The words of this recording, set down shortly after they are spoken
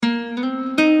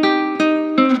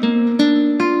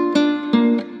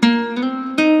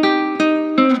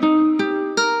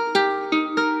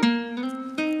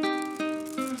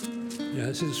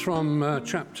from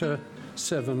chapter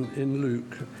 7 in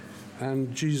Luke,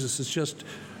 and Jesus has just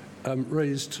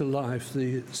raised to life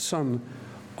the son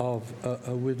of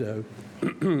a widow,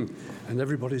 and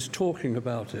everybody's talking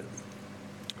about it.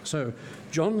 So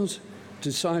John's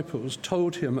disciples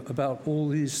told him about all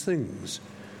these things.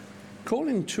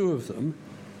 Calling two of them,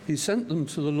 he sent them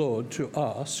to the Lord to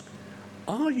ask,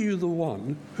 "Are you the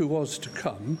one who was to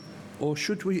come, or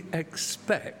should we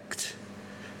expect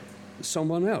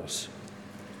someone else?"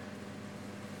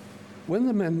 When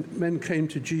the men came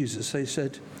to Jesus, they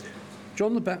said,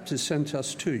 "John the Baptist sent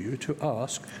us to you to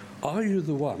ask, 'Are you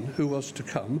the one who was to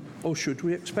come, or should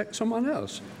we expect someone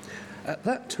else?'" At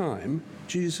that time,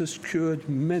 Jesus cured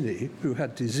many who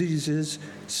had diseases,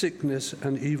 sickness,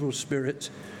 and evil spirits,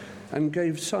 and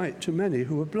gave sight to many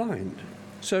who were blind.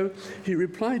 So he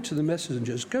replied to the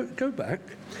messengers, Go back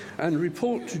and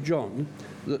report to John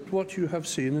that what you have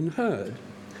seen and heard.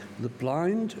 The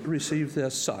blind receive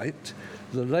their sight,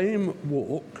 the lame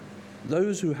walk,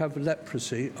 those who have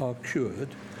leprosy are cured,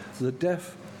 the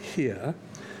deaf hear,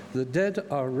 the dead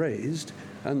are raised,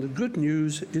 and the good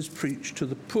news is preached to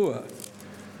the poor.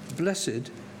 Blessed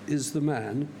is the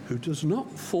man who does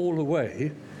not fall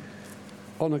away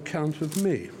on account of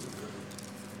me."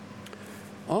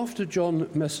 After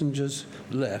John's messengers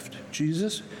left,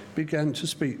 Jesus began to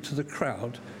speak to the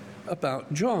crowd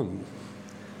about John.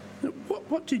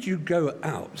 What did you go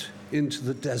out into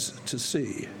the desert to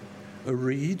see? A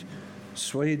reed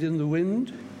swayed in the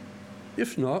wind?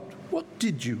 If not, what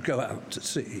did you go out to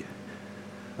see?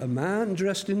 A man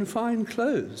dressed in fine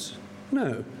clothes?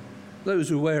 No, those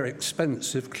who wear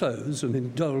expensive clothes and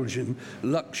indulge in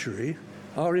luxury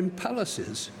are in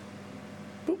palaces.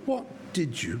 But what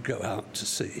did you go out to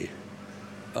see?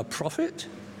 A prophet?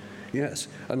 Yes,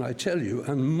 and I tell you,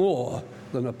 and more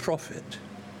than a prophet.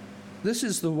 This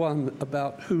is the one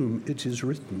about whom it is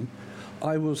written,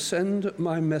 "I will send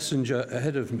my messenger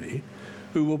ahead of me,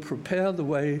 who will prepare the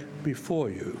way before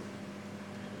you."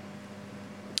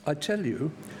 I tell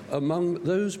you, among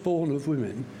those born of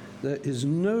women, there is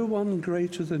no one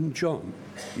greater than John.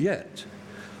 Yet,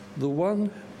 the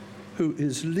one who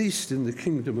is least in the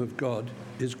kingdom of God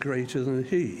is greater than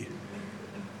he.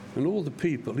 And all the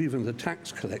people, even the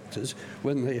tax collectors,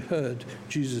 when they heard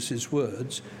Jesus'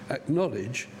 words,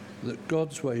 acknowledged that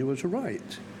God's way was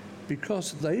right,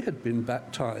 because they had been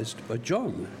baptized by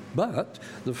John. But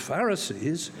the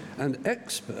Pharisees and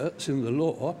experts in the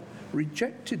law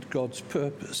rejected God's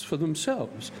purpose for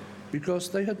themselves, because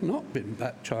they had not been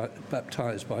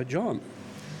baptized by John.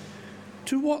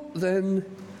 To what then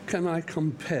can I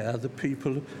compare the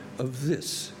people of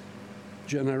this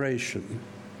generation?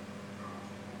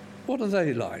 What are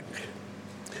they like?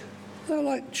 They're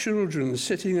like children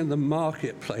sitting in the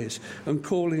marketplace and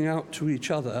calling out to each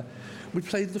other, "We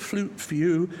played the flute for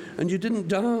you and you didn't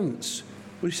dance.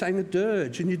 We sang a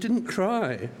dirge and you didn't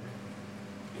cry."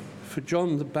 For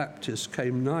John the Baptist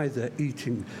came neither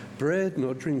eating bread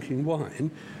nor drinking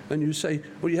wine, and you say,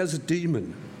 "Well, he has a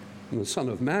demon." And the Son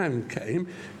of Man came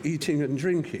eating and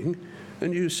drinking,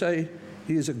 and you say,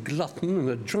 "He is a glutton and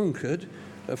a drunkard,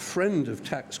 a friend of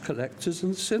tax collectors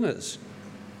and sinners."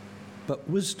 But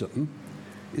wisdom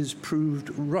is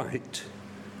proved right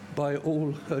by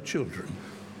all her children.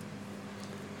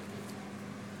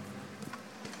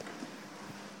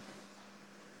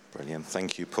 Brilliant.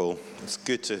 Thank you, Paul. It's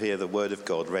good to hear the word of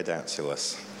God read out to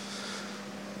us.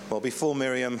 Well, before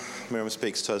Miriam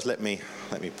speaks to us, let me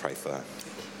pray for her.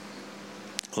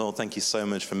 Lord, thank you so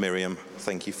much for Miriam.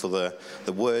 Thank you for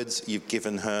the words you've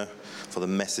given her, for the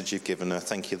message you've given her.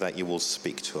 Thank you that you will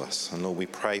speak to us. And Lord, we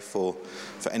pray for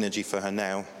energy for her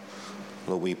now.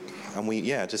 Lord,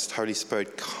 just Holy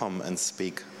Spirit, come and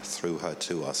speak through her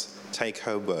to us. Take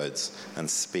her words and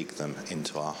speak them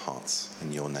into our hearts.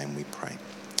 In your name we pray.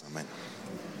 Amen.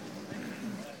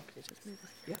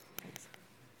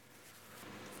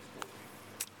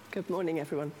 Good morning,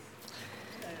 everyone.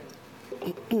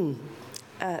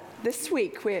 This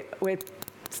week we're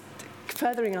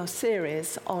furthering our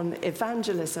series on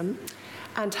evangelism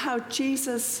and how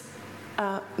Jesus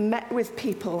met with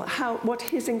people, what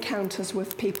his encounters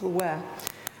with people were.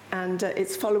 And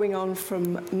it's following on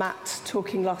from Matt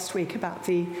talking last week about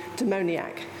the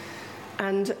demoniac.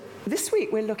 And this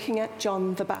week we're looking at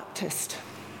John the Baptist.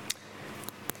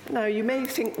 Now, you may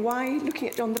think, why looking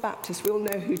at John the Baptist? We all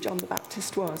know who John the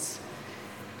Baptist was.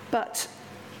 But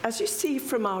as you see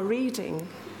from our reading,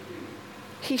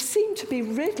 he seemed to be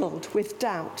riddled with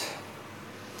doubt.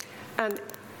 And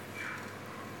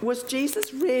was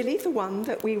Jesus really the one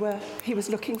that he was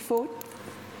looking for?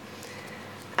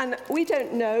 And we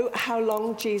don't know how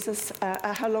long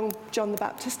John the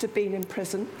Baptist had been in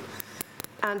prison.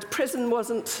 And prison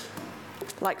wasn't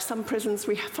like some prisons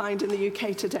we find in the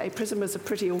UK today. Prison was a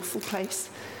pretty awful place.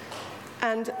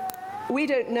 And we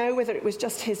don't know whether it was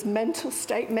just his mental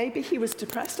state. Maybe he was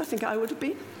depressed. I think I would have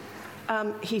been.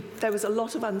 There was a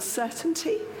lot of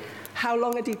uncertainty. How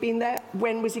long had he been there?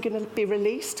 When was he going to be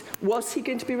released? Was he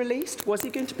going to be released? Was he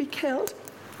going to be killed?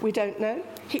 We don't know.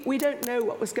 We don't know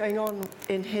what was going on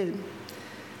in him.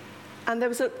 And there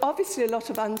was obviously a lot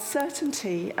of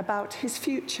uncertainty about his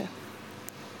future.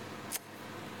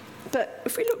 But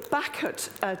if we look back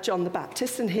at John the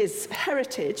Baptist and his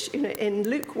heritage, in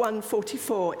Luke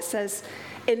 1:44, it says,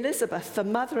 Elizabeth, the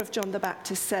mother of John the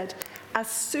Baptist, said, as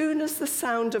soon as the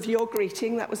sound of your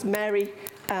greeting, that was Mary,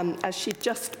 as she'd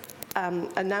just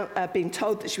been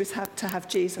told that she was to have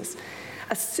Jesus,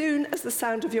 as soon as the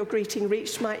sound of your greeting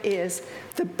reached my ears,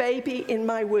 the baby in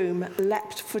my womb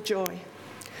leapt for joy.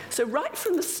 So right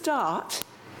from the start,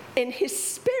 in his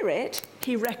spirit,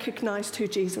 he recognized who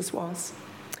Jesus was.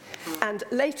 And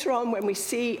later on, when we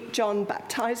see John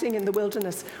baptizing in the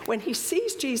wilderness, when he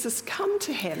sees Jesus come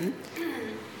to him,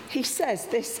 he says,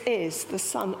 this is the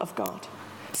Son of God.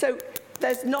 So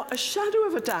there's not a shadow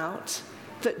of a doubt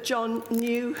that John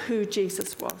knew who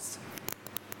Jesus was.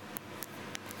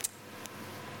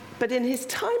 But in his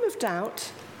time of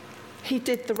doubt, he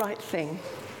did the right thing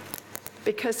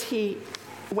because he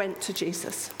went to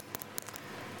Jesus.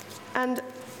 And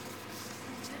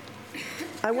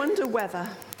I wonder whether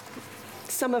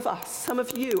some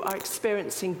of you are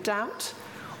experiencing doubt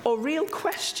or real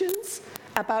questions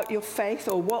about your faith,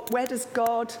 or what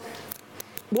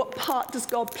part does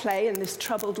God play in this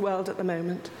troubled world at the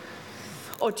moment?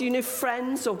 Or do you know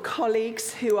friends or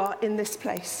colleagues who are in this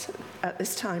place at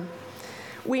this time?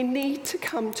 We need to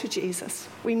come to Jesus.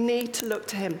 We need to look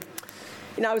to him.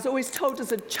 I was always told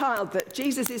as a child that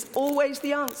Jesus is always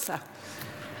the answer.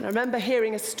 And I remember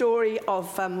hearing a story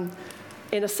of,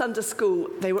 in a Sunday school,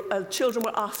 children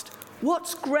were asked,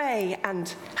 what's grey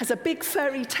and has a big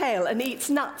furry tail and eats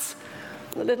nuts?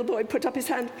 The little boy put up his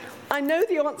hand. I know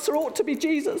the answer ought to be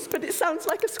Jesus, but it sounds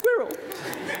like a squirrel.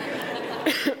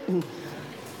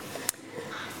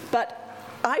 But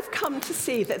I've come to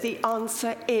see that the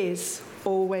answer is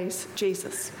always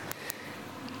Jesus.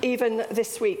 Even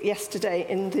this week, yesterday,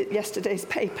 in yesterday's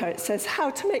paper, it says how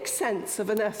to make sense of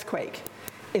an earthquake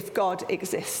if God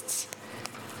exists.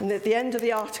 And at the end of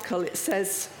the article, it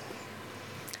says,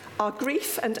 our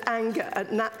grief and anger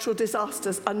at natural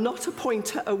disasters are not a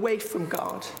pointer away from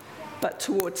God, but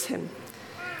towards him.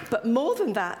 But more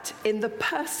than that, in the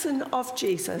person of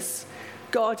Jesus,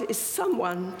 God is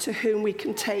someone to whom we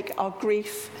can take our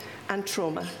grief and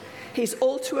trauma. He's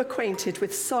all too acquainted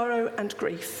with sorrow and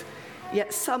grief,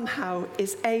 yet somehow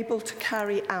is able to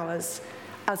carry ours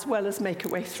as well as make a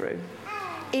way through,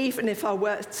 even if our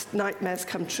worst nightmares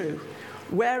come true.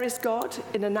 Where is God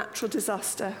in a natural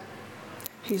disaster?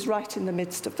 He's right in the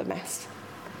midst of the mess.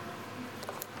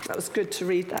 That was good to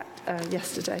read that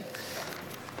yesterday.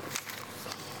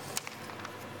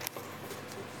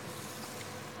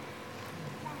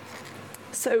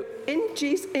 So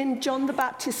in John the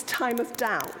Baptist's time of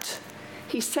doubt,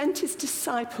 he sent his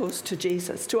disciples to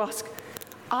Jesus to ask,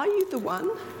 are you the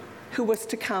one who was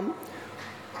to come,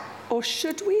 or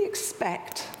should we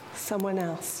expect someone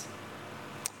else?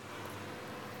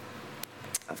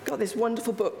 I've got this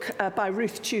wonderful book by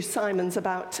Ruth Chew Simons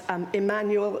about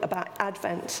Emmanuel, about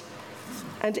Advent.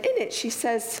 And in it she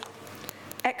says,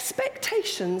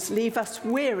 expectations leave us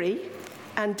weary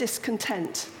and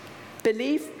discontent,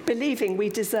 believing we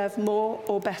deserve more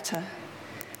or better.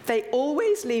 They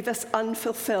always leave us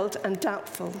unfulfilled and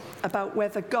doubtful about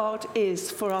whether God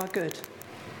is for our good.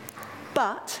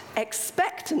 But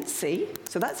expectancy,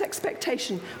 so that's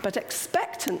expectation, but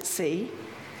expectancy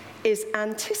is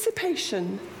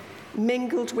anticipation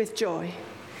mingled with joy.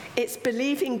 It's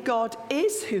believing God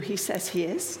is who he says he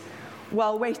is,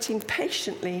 while waiting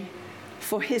patiently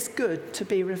for his good to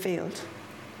be revealed.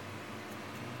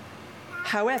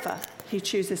 However he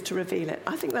chooses to reveal it.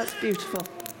 I think that's beautiful.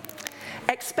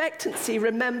 Expectancy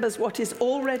remembers what is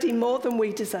already more than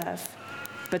we deserve,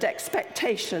 but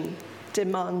expectation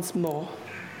demands more.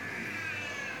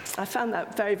 I found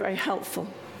that very, very helpful.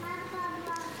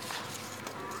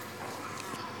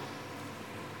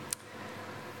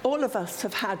 All of us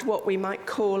have had what we might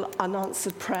call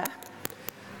unanswered prayer.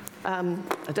 I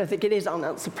don't think it is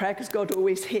unanswered prayer because God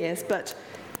always hears, but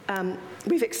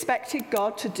we've expected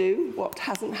God to do what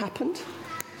hasn't happened.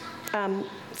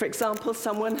 For example,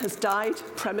 someone has died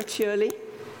prematurely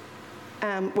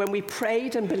when we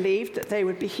prayed and believed that they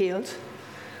would be healed.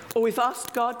 Or we've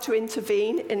asked God to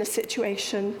intervene in a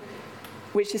situation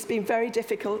which has been very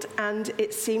difficult and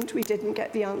it seemed we didn't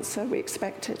get the answer we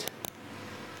expected.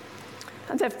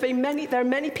 And there are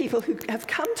many people who have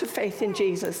come to faith in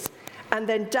Jesus, and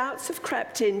then doubts have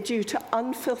crept in due to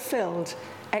unfulfilled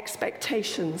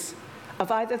expectations of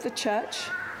either the church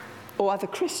or other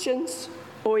Christians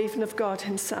or even of God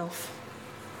himself.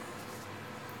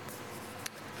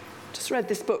 Just read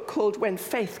this book called When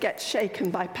Faith Gets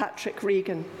Shaken by Patrick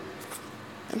Regan,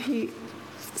 and he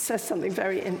says something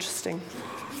very interesting.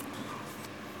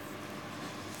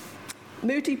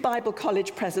 Moody Bible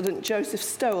College president Joseph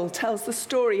Stowell tells the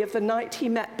story of the night he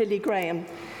met Billy Graham,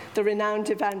 the renowned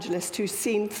evangelist who's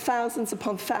seen thousands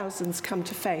upon thousands come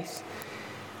to faith.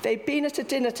 They'd been at a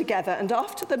dinner together, and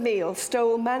after the meal,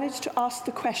 Stowell managed to ask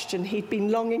the question he'd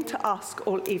been longing to ask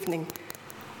all evening.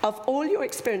 Of all your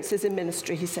experiences in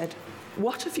ministry, he said,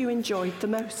 what have you enjoyed the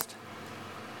most?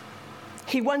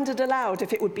 He wondered aloud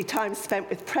if it would be time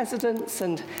spent with presidents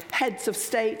and heads of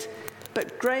state,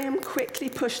 but Graham quickly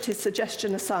pushed his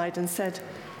suggestion aside and said,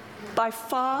 by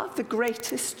far the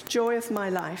greatest joy of my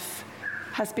life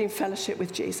has been fellowship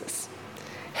with Jesus.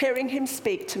 Hearing him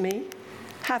speak to me,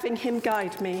 having him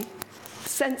guide me,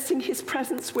 sensing his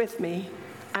presence with me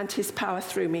and his power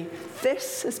through me.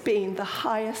 This has been the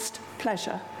highest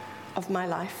pleasure of my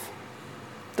life.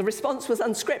 The response was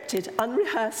unscripted,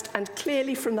 unrehearsed, and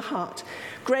clearly from the heart.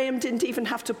 Graham didn't even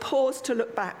have to pause to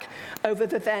look back over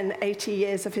the then 80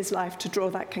 years of his life to draw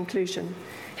that conclusion.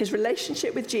 His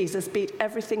relationship with Jesus beat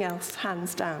everything else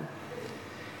hands down.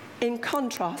 In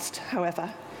contrast,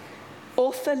 however,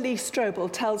 author Lee Strobel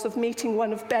tells of meeting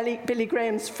one of Billy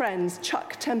Graham's friends,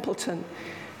 Chuck Templeton,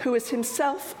 who was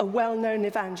himself a well-known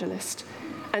evangelist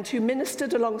and who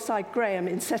ministered alongside Graham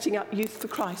in setting up Youth for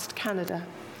Christ Canada.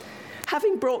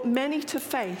 Having brought many to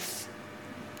faith,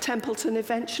 Templeton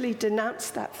eventually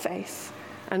denounced that faith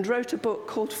and wrote a book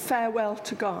called Farewell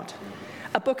to God,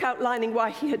 a book outlining why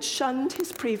he had shunned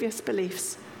his previous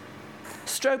beliefs.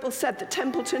 Strobel said that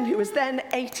Templeton, who was then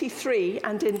 83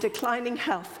 and in declining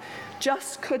health,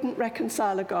 just couldn't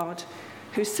reconcile a God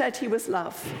who said he was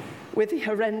love with the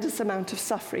horrendous amount of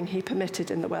suffering he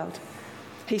permitted in the world.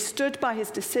 He stood by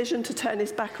his decision to turn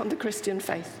his back on the Christian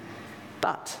faith.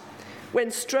 But when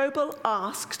Strobel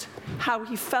asked how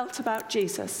he felt about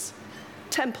Jesus,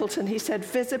 Templeton, he said,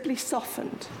 visibly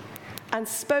softened and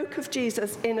spoke of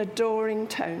Jesus in adoring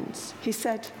tones. He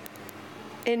said,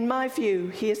 in my view,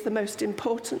 he is the most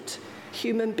important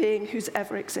human being who's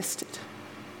ever existed.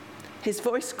 His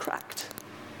voice cracked,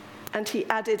 and he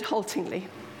added haltingly,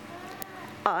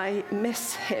 I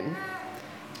miss him,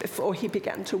 before he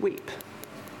began to weep.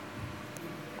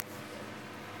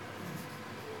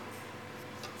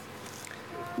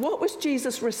 What was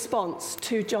Jesus' response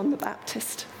to John the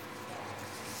Baptist?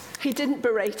 He didn't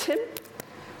berate him,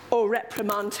 or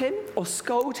reprimand him, or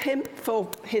scold him for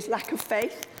his lack of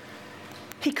faith.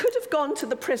 He could have gone to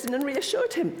the prison and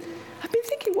reassured him. I've been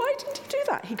thinking, why didn't he do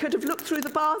that? He could have looked through the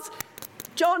bars.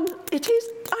 John,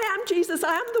 I am Jesus,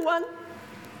 I am the one.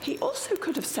 He also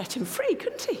could have set him free,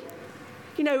 couldn't he?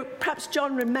 You know, perhaps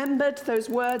John remembered those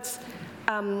words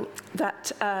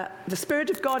that the Spirit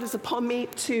of God is upon me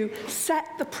to set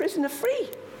the prisoner free.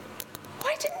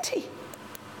 Why didn't he?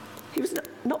 He was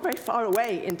not very far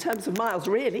away in terms of miles,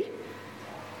 really.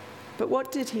 But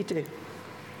what did he do?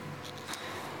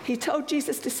 He told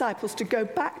Jesus' disciples to go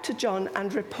back to John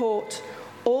and report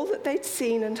all that they'd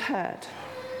seen and heard.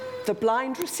 The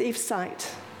blind receive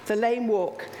sight, the lame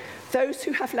walk, those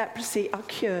who have leprosy are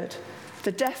cured,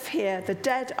 the deaf hear, the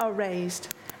dead are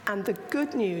raised, and the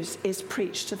good news is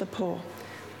preached to the poor.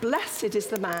 Blessed is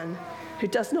the man who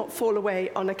does not fall away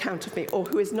on account of me, or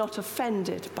who is not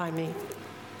offended by me.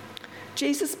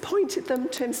 Jesus pointed them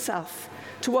to himself,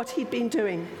 to what he'd been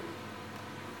doing.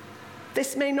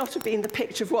 This may not have been the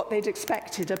picture of what they'd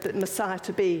expected of the Messiah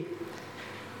to be.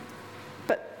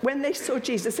 But when they saw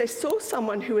Jesus, they saw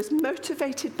someone who was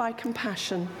motivated by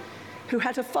compassion, who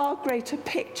had a far greater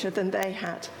picture than they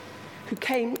had, who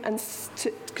came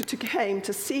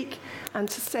to seek and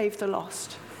to save the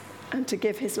lost, and to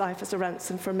give his life as a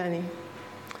ransom for many.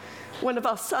 One of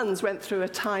our sons went through a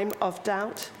time of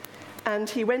doubt, and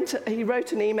he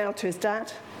wrote an email to his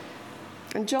dad,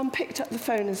 and John picked up the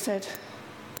phone and said,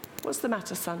 "What's the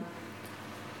matter, son?"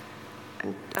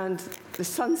 And the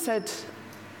son said,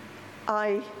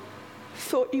 "I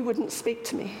thought you wouldn't speak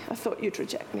to me. I thought you'd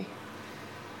reject me."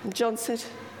 And John said,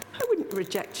 "I wouldn't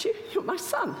reject you. You're my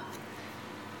son."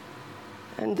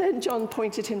 And then John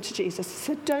pointed him to Jesus. He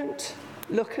said, "Don't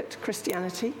look at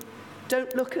Christianity.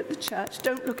 Don't look at the church.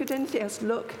 Don't look at anything else.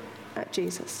 Look at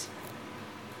Jesus."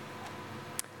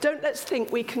 Don't let's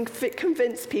think we can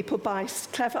convince people by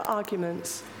clever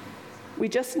arguments. We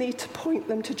just need to point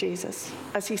them to Jesus,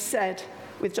 as he said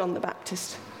with John the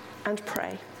Baptist, and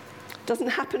pray. Doesn't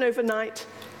happen overnight,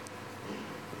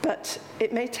 but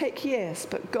it may take years,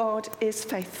 but God is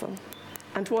faithful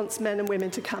and wants men and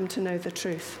women to come to know the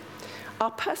truth.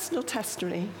 Our personal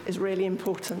testimony is really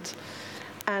important,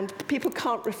 and people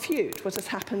can't refute what has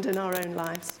happened in our own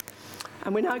lives.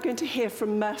 And we're now going to hear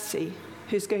from Mercy,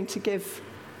 who's going to give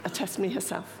a testimony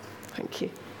herself. Thank you.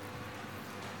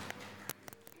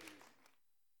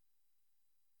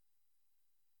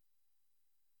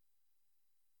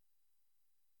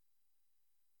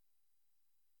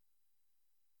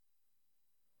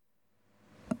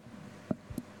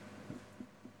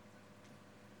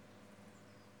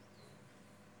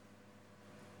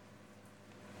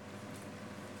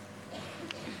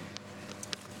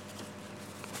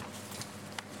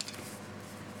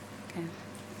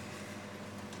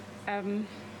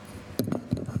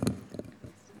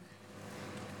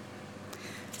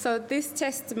 So this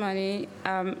testimony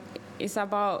is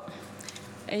about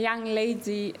a young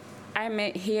lady I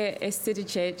met here at City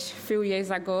Church a few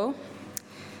years ago.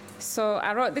 So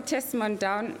I wrote the testimony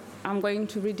down. I'm going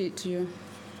to read it to you.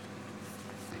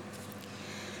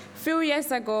 A few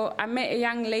years ago, I met a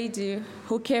young lady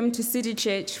who came to City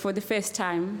Church for the first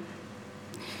time.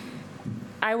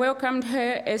 I welcomed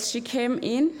her as she came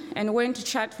in and went to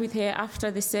chat with her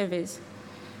after the service.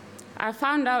 I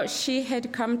found out she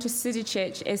had come to City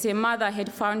Church as her mother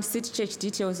had found City Church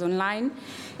details online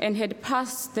and had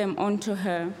passed them on to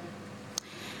her.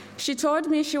 She told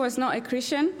me she was not a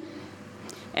Christian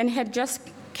and had just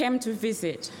come to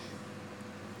visit.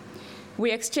 We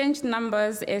exchanged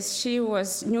numbers as she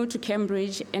was new to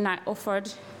Cambridge, and I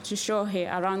offered to show her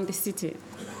around the city.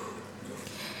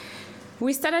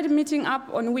 We started meeting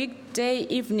up on weekday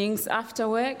evenings after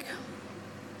work.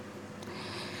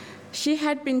 She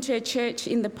had been to a church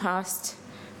in the past,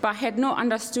 but had not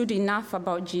understood enough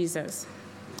about Jesus.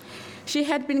 She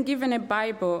had been given a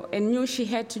Bible and knew she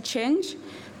had to change,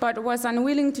 but was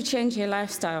unwilling to change her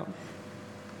lifestyle.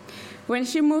 When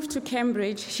she moved to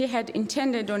Cambridge, she had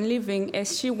intended on living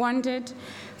as she wanted,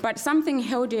 but something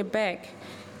held her back,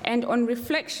 and on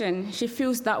reflection, she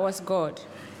feels that was God.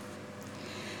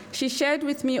 She shared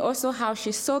with me also how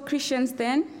she saw Christians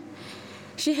then.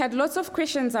 She had lots of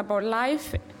questions about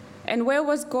life and where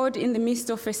was God in the midst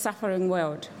of a suffering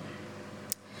world.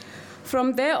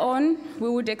 From there on, we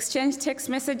would exchange text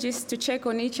messages to check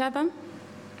on each other.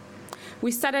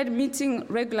 We started meeting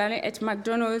regularly at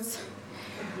McDonald's,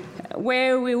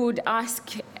 where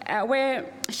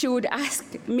she would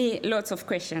ask me lots of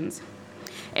questions.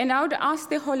 And I would ask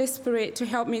the Holy Spirit to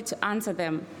help me to answer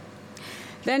them.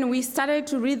 Then we started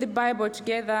to read the Bible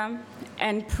together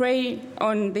and pray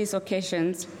on these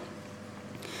occasions.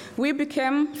 We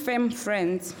became firm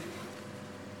friends.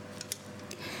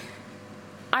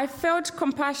 I felt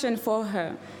compassion for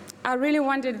her. I really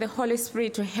wanted the Holy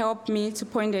Spirit to help me to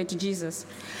point her to Jesus.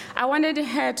 I wanted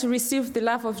her to receive the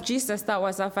love of Jesus that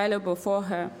was available for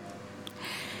her.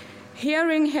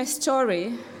 Hearing her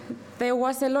story, there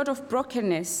was a lot of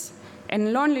brokenness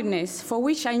and loneliness for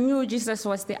which I knew Jesus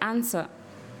was the answer.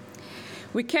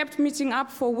 We kept meeting up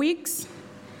for weeks.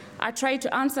 I tried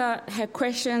to answer her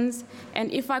questions, and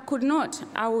if I could not,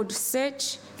 I would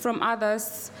search from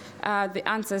others the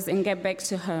answers and get back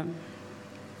to her.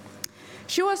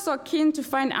 She was so keen to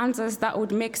find answers that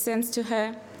would make sense to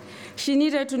her. She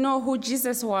needed to know who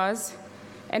Jesus was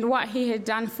and what he had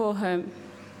done for her.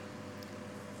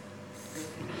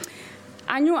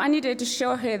 I knew I needed to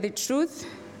show her the truth.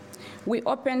 We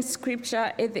opened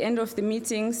scripture at the end of the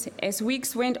meetings. As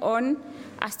weeks went on,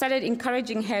 I started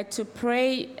encouraging her to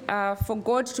pray for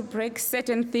God to break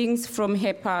certain things from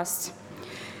her past.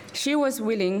 She was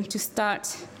willing to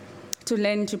start to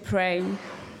learn to pray.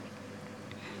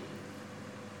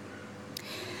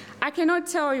 I cannot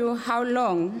tell you how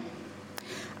long.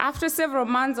 After several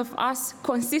months of us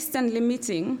consistently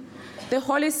meeting, the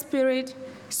Holy Spirit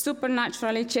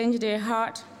supernaturally changed her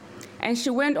heart, and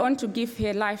she went on to give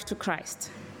her life to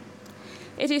Christ.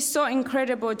 It is so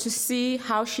incredible to see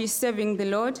how she's serving the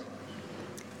Lord,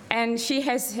 and she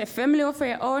has a family of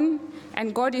her own,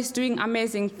 and God is doing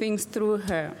amazing things through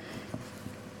her.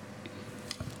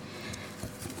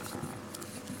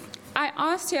 I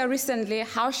asked her recently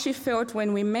how she felt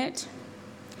when we met.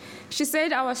 She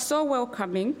said I was so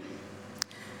welcoming,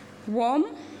 warm,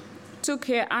 took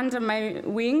her under my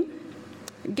wing,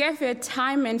 gave her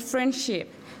time and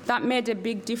friendship that made a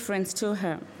big difference to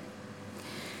her.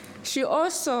 She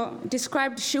also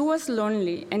described she was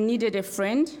lonely and needed a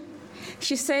friend.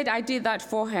 She said I did that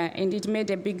for her, and it made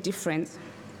a big difference.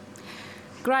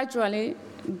 Gradually,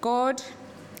 God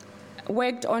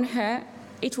worked on her.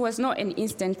 It was not an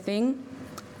instant thing.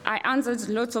 I answered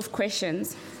lots of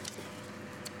questions.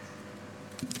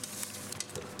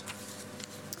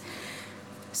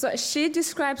 So she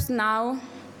describes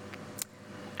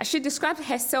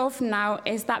herself now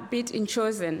as that bit in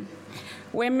Chosen,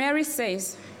 where Mary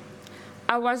says,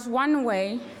 I was one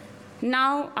way,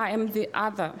 now I am the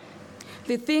other.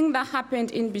 The thing that happened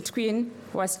in between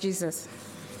was Jesus.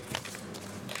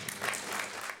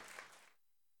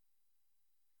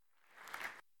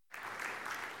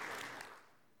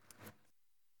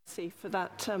 For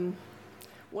that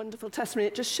wonderful testimony.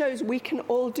 It just shows we can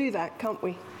all do that, can't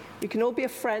we? We can all be a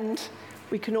friend.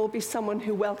 We can all be someone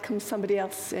who welcomes somebody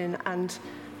else in and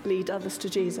lead others to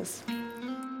Jesus.